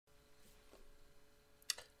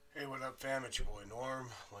Hey, what up, fam? It's your boy Norm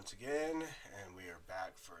once again, and we are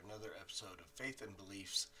back for another episode of Faith and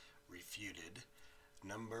Beliefs Refuted,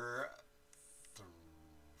 number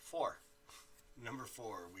 4. Number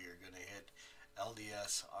 4, we are going to hit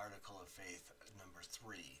LDS Article of Faith number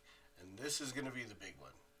 3, and this is going to be the big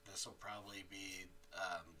one. This will probably be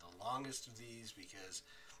the longest of these because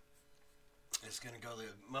it's going to go the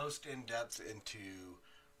most in depth into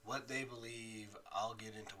what they believe. I'll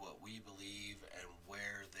get into what we believe and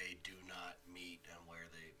where they do not meet and where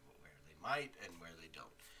they might and where they don't.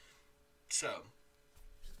 So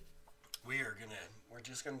we're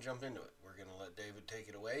just gonna jump into it. We're gonna let David take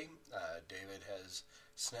it away.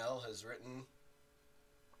 Snell has written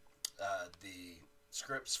the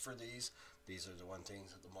scripts for these. These are the one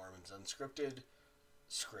things that the Mormons unscripted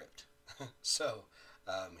script. So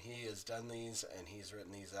he has done these and he's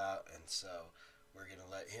written these out, and so we're going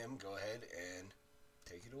to let him go ahead and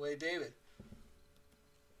take it away, David.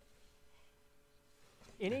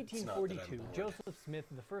 In 1842, Joseph Smith,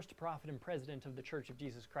 the first prophet and president of the Church of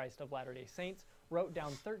Jesus Christ of Latter-day Saints, wrote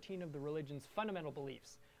down 13 of the religion's fundamental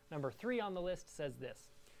beliefs. Number 3 on the list says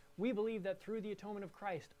this: "We believe that through the atonement of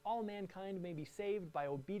Christ, all mankind may be saved by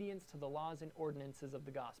obedience to the laws and ordinances of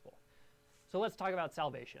the gospel." So let's talk about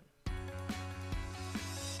salvation.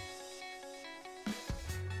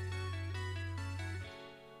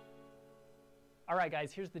 All right,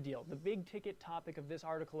 guys, here's the deal. The big ticket topic of this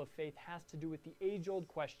article of faith has to do with the age-old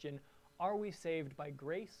question, are we saved by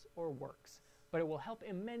grace or works? But it will help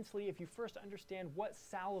immensely if you first understand what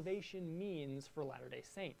salvation means for Latter-day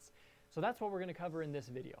Saints. So that's what we're going to cover in this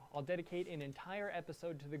video. I'll dedicate an entire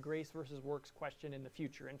episode to the grace versus works question in the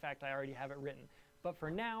future. In fact, I already have it written. But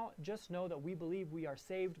for now, just know that we believe we are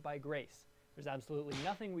saved by grace. There's absolutely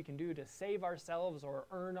nothing we can do to save ourselves or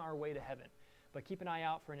earn our way to heaven. But keep an eye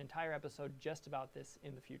out for an entire episode just about this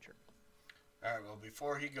in the future. All right, well,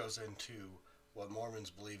 before he goes into what Mormons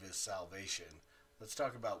believe is salvation, let's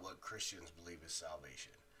talk about what Christians believe is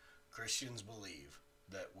salvation. Christians believe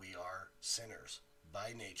that we are sinners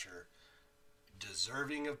by nature,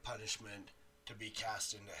 deserving of punishment to be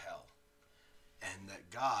cast into hell, and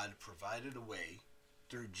that God provided a way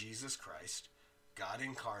through Jesus Christ. God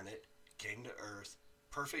incarnate came to earth,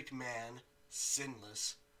 perfect man,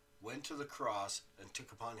 sinless, went to the cross and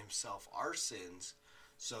took upon himself our sins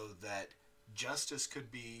so that justice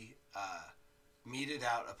could be meted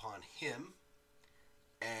out upon him,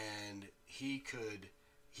 and he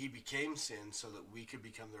became sin so that we could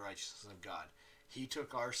become the righteousness of God. He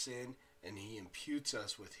took our sin and he imputes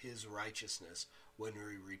us with his righteousness when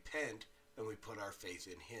we repent and we put our faith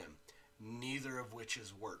in him, neither of which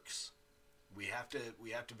is works. We have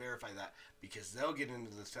to verify that, because they'll get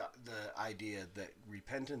into the idea that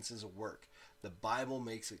repentance is a work. The Bible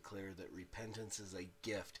makes it clear that repentance is a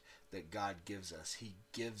gift that God gives us. He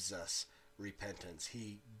gives us repentance.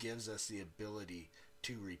 He gives us the ability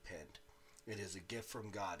to repent. It is a gift from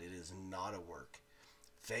God. It is not a work.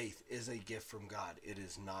 Faith is a gift from God. It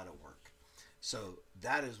is not a work. So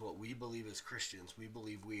that is what we believe as Christians. We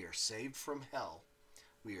believe we are saved from hell.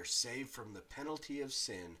 We are saved from the penalty of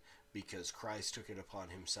sin because Christ took it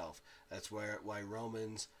upon himself. That's why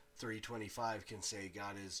Romans 3:25 can say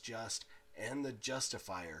God is just and the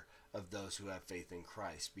justifier of those who have faith in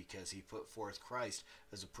Christ, because he put forth Christ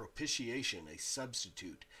as a propitiation, a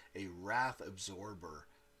substitute, a wrath absorber,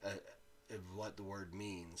 of what the word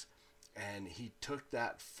means. And he took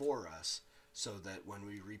that for us so that when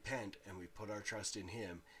we repent and we put our trust in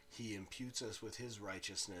him, he imputes us with his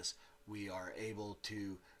righteousness. We are able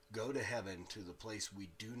to go to heaven, to the place we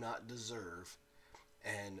do not deserve,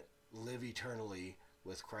 and live eternally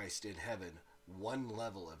with Christ in heaven, one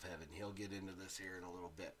level of heaven. He'll get into this here in a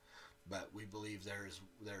little bit. But we believe there's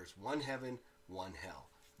one heaven, one hell.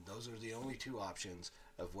 Those are the only two options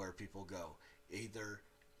of where people go. Either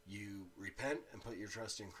you repent and put your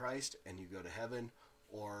trust in Christ and you go to heaven,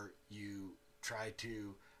 or you try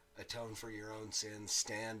to atone for your own sins,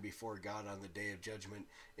 stand before God on the day of judgment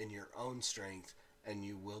in your own strength, and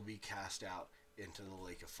you will be cast out into the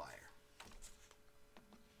lake of fire.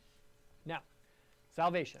 Now,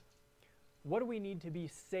 salvation. What do we need to be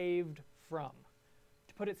saved from?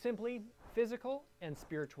 To put it simply, physical and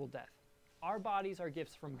spiritual death. Our bodies are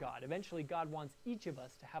gifts from God. Eventually, God wants each of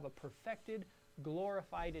us to have a perfected,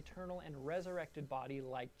 glorified, eternal, and resurrected body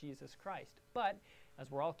like Jesus Christ. But,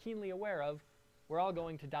 as we're all keenly aware of, we're all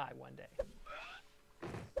going to die one day.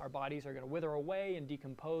 Our bodies are going to wither away and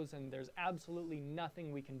decompose, and there's absolutely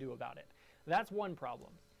nothing we can do about it. That's one problem.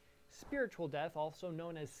 Spiritual death, also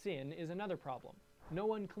known as sin, is another problem.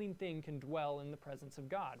 No unclean thing can dwell in the presence of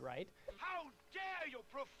God, right? How dare you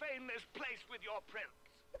profane this place with your presence?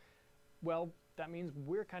 Well, that means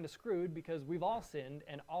we're kind of screwed because we've all sinned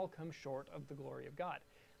and all come short of the glory of God.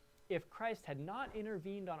 If Christ had not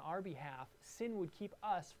intervened on our behalf, sin would keep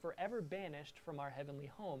us forever banished from our heavenly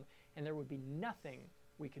home, and there would be nothing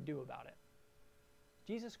we could do about it.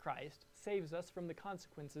 Jesus Christ saves us from the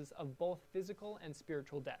consequences of both physical and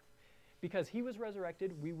spiritual death. Because he was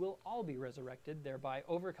resurrected, we will all be resurrected, thereby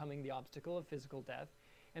overcoming the obstacle of physical death.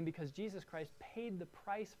 And because Jesus Christ paid the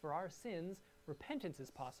price for our sins, repentance is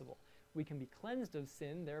possible. We can be cleansed of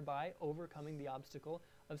sin, thereby overcoming the obstacle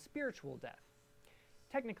of spiritual death.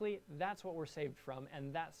 Technically, that's what we're saved from,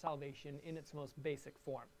 and that's salvation in its most basic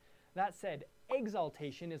form. That said,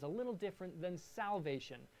 exaltation is a little different than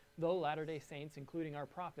salvation, though Latter-day Saints, including our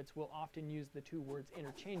prophets, will often use the two words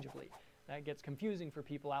interchangeably. That gets confusing for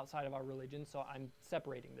people outside of our religion, so I'm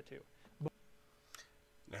separating the two.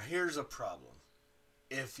 Now here's a problem.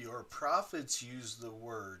 If your prophets use the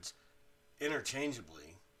words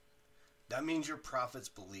interchangeably, that means your prophets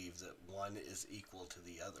believe that one is equal to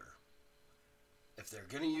the other. If they're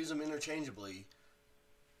going to use them interchangeably,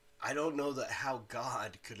 I don't know that how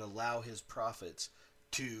God could allow his prophets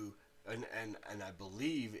to, and I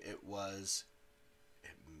believe it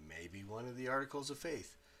may be one of the articles of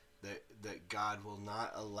faith, that God will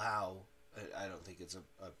not allow, I don't think it's an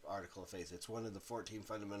article of faith, it's one of the 14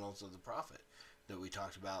 fundamentals of the prophet that we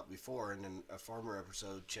talked about before, and in a former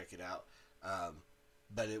episode, check it out.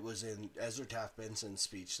 But it was in Ezra Taft Benson's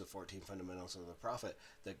speech, The 14 Fundamentals of the Prophet,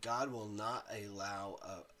 that God will not allow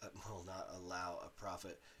a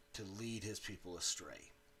prophet to lead his people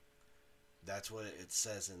astray. That's what it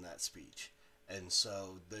says in that speech. And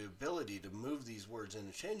so the ability to move these words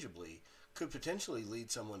interchangeably could potentially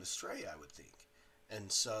lead someone astray, I would think.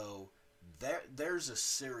 And so there's a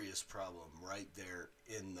serious problem right there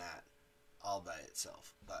in that all by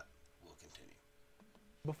itself. But we'll continue.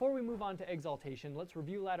 Before we move on to exaltation, let's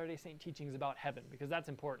review Latter-day Saint teachings about heaven, because that's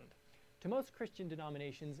important. To most Christian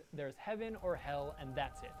denominations, there's heaven or hell, and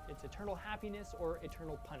that's it. It's eternal happiness or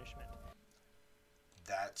eternal punishment.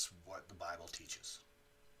 That's what the Bible teaches.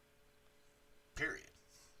 Period.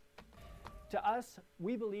 To us,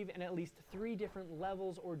 we believe in at least 3 different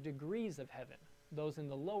levels or degrees of heaven. Those in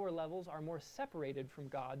the lower levels are more separated from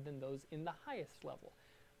God than those in the highest level.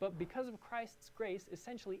 But because of Christ's grace,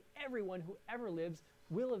 essentially everyone who ever lives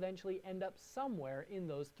will eventually end up somewhere in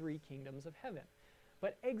those 3 kingdoms of heaven.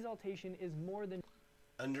 But exaltation is more than...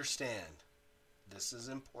 Understand, this is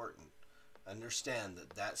important. Understand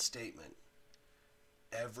that statement,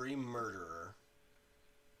 every murderer,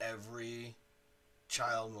 every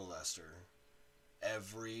child molester,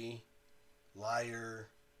 every liar,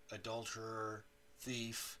 adulterer,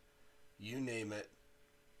 thief, you name it,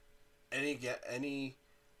 any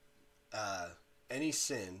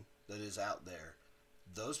sin that is out there,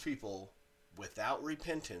 those people without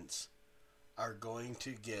repentance are going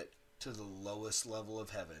to get to the lowest level of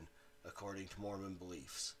heaven according to Mormon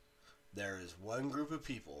beliefs. There is one group of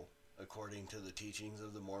people, according to the teachings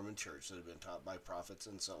of the Mormon church that have been taught by prophets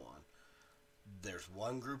and so on, there's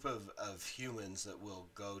one group of humans that will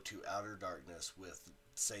go to outer darkness with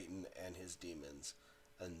Satan and his demons.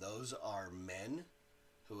 And those are men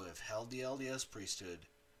who have held the LDS priesthood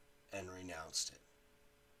and renounced it.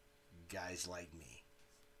 Guys like me.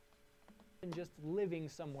 And just living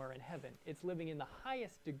somewhere in heaven. It's living in the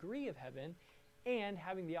highest degree of heaven and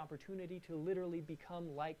having the opportunity to literally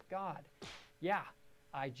become like God. Yeah,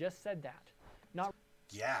 I just said that.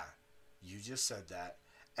 Yeah, you just said that,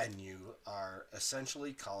 and you are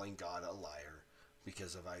essentially calling God a liar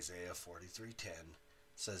because of Isaiah 43:10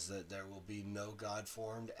 says that there will be no God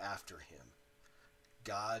formed after him.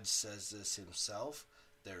 God says this himself.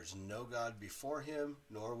 There's no God before him,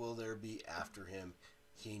 nor will there be after him.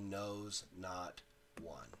 He knows not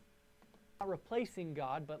one. Not replacing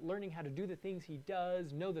God, but learning how to do the things he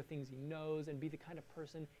does, know the things he knows, and be the kind of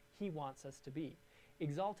person he wants us to be.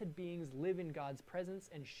 Exalted beings live in God's presence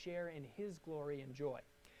and share in his glory and joy.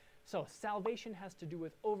 So salvation has to do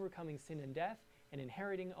with overcoming sin and death and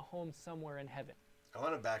inheriting a home somewhere in heaven. I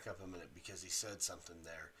want to back up a minute because he said something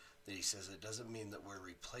there that he says it doesn't mean that we're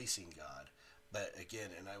replacing God. But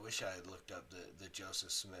again, and I wish I had looked up the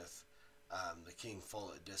Joseph Smith, the King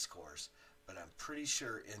Follett discourse, but I'm pretty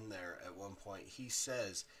sure in there at one point he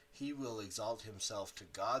says he will exalt himself to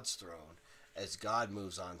God's throne as God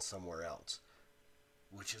moves on somewhere else,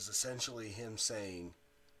 which is essentially him saying,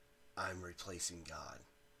 I'm replacing God.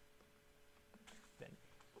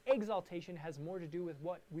 Exaltation has more to do with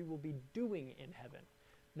what we will be doing in heaven.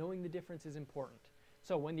 Knowing the difference is important.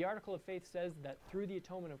 So when the article of faith says that through the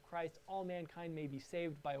atonement of Christ, all mankind may be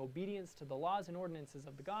saved by obedience to the laws and ordinances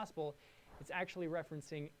of the gospel, it's actually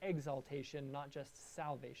referencing exaltation, not just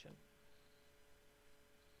salvation.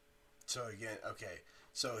 So again, okay.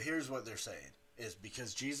 So here's what they're saying is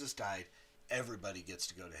because Jesus died, everybody gets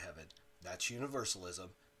to go to heaven. That's universalism.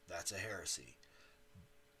 That's a heresy.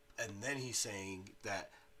 And then he's saying that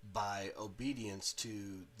by obedience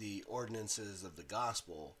to the ordinances of the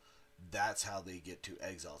gospel, that's how they get to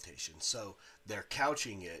exaltation. So they're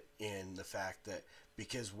couching it in the fact that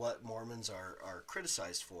because what Mormons are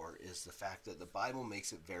criticized for is the fact that the Bible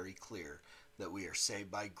makes it very clear that we are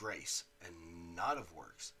saved by grace and not of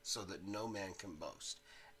works, so that no man can boast.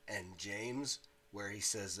 And James, where he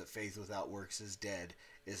says that faith without works is dead,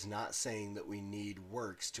 is not saying that we need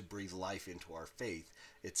works to breathe life into our faith.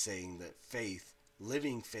 It's saying that faith,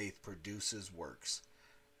 living faith, produces works.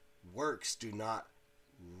 Works do not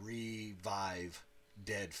revive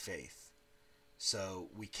dead faith. So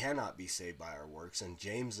we cannot be saved by our works, and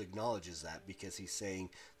James acknowledges that because he's saying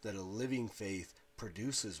that a living faith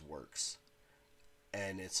produces works.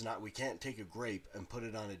 And it's not, we can't take a grape and put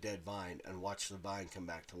it on a dead vine and watch the vine come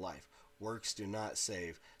back to life. Works do not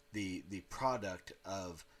save. The product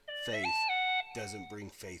of faith doesn't bring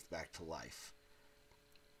faith back to life.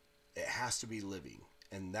 It has to be living.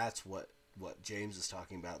 And that's what James is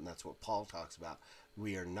talking about, and that's what Paul talks about.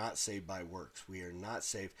 We are not saved by works. We are not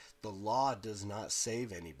saved. The law does not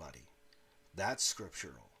save anybody. That's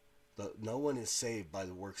scriptural. No one is saved by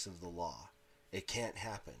the works of the law. It can't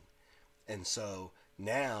happen. And so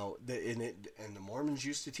now, and the Mormons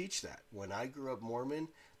used to teach that. When I grew up Mormon,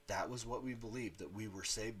 that was what we believed, that we were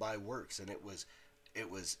saved by works, and it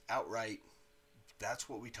was outright. That's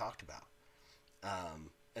what we talked about,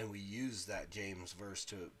 and we used that James verse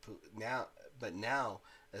to now. But now,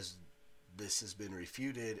 as this has been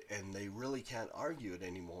refuted, and they really can't argue it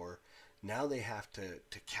anymore. Now they have to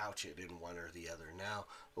couch it in one or the other. Now,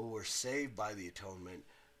 we're saved by the atonement,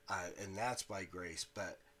 and that's by grace,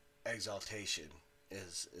 but exaltation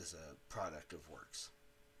is a product of works.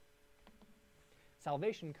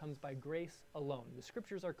 Salvation comes by grace alone. The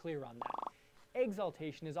scriptures are clear on that.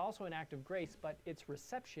 Exaltation is also an act of grace, but its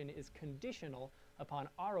reception is conditional upon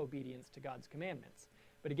our obedience to God's commandments.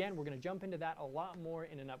 But again, we're going to jump into that a lot more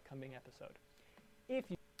in an upcoming episode.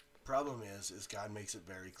 Problem is God makes it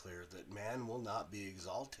very clear that man will not be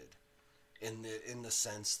exalted in the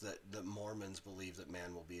sense that the Mormons believe that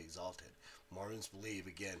man will be exalted. Mormons believe,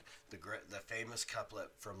 again, the famous couplet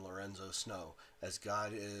from Lorenzo Snow, as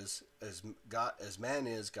man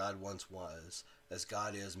is, God once was, as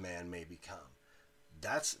God is, man may become.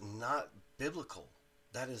 That's not biblical.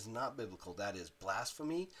 That is not biblical. That is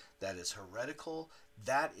blasphemy. That is heretical.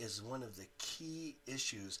 That is one of the key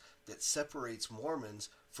issues that separates Mormons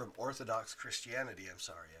from Orthodox Christianity. I'm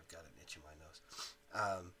sorry, I've got an itch in my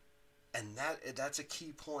nose. And that's a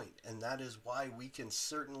key point, and that is why we can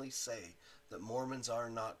certainly say that Mormons are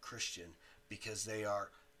not Christian, because they are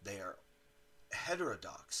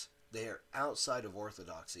heterodox. They are outside of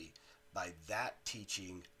orthodoxy by that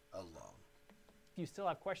teaching alone. If you still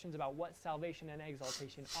have questions about what salvation and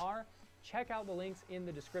exaltation are, check out the links in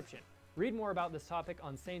the description. Read more about this topic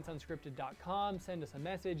on saintsunscripted.com, send us a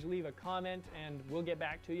message, leave a comment, and we'll get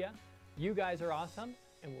back to you. You guys are awesome,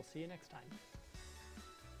 and we'll see you next time.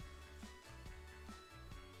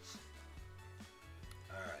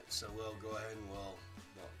 Alright, so we'll go ahead and we'll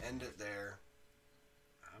end it there.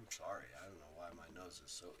 I'm sorry, I don't know why my nose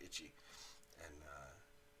is so itchy, and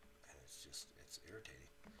it's irritating.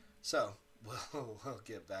 So we'll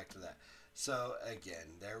get back to that. So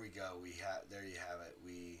again, there we go. There you have it.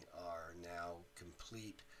 We are now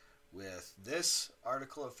complete with this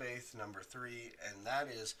article of faith number 3, and that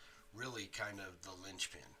is really kind of the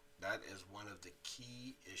linchpin. That is one of the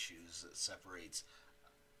key issues that separates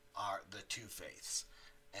the two faiths.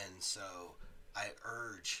 And so I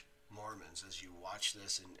urge Mormons, as you watch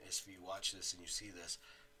this, and if you watch this and you see this,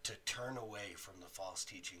 to turn away from the false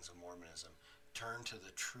teachings of Mormonism. Turn to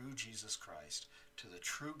the true Jesus Christ, to the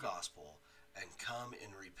true gospel, and come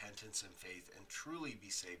in repentance and faith and truly be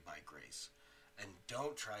saved by grace. And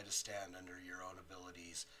don't try to stand under your own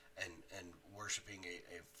abilities and worshiping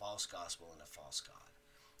a false gospel and a false God.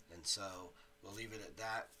 And so we'll leave it at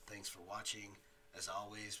that. Thanks for watching. As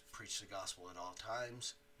always, preach the gospel at all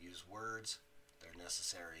times. Use words. They're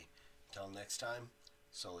necessary. Until next time,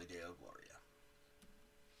 Soli Deo Gloria.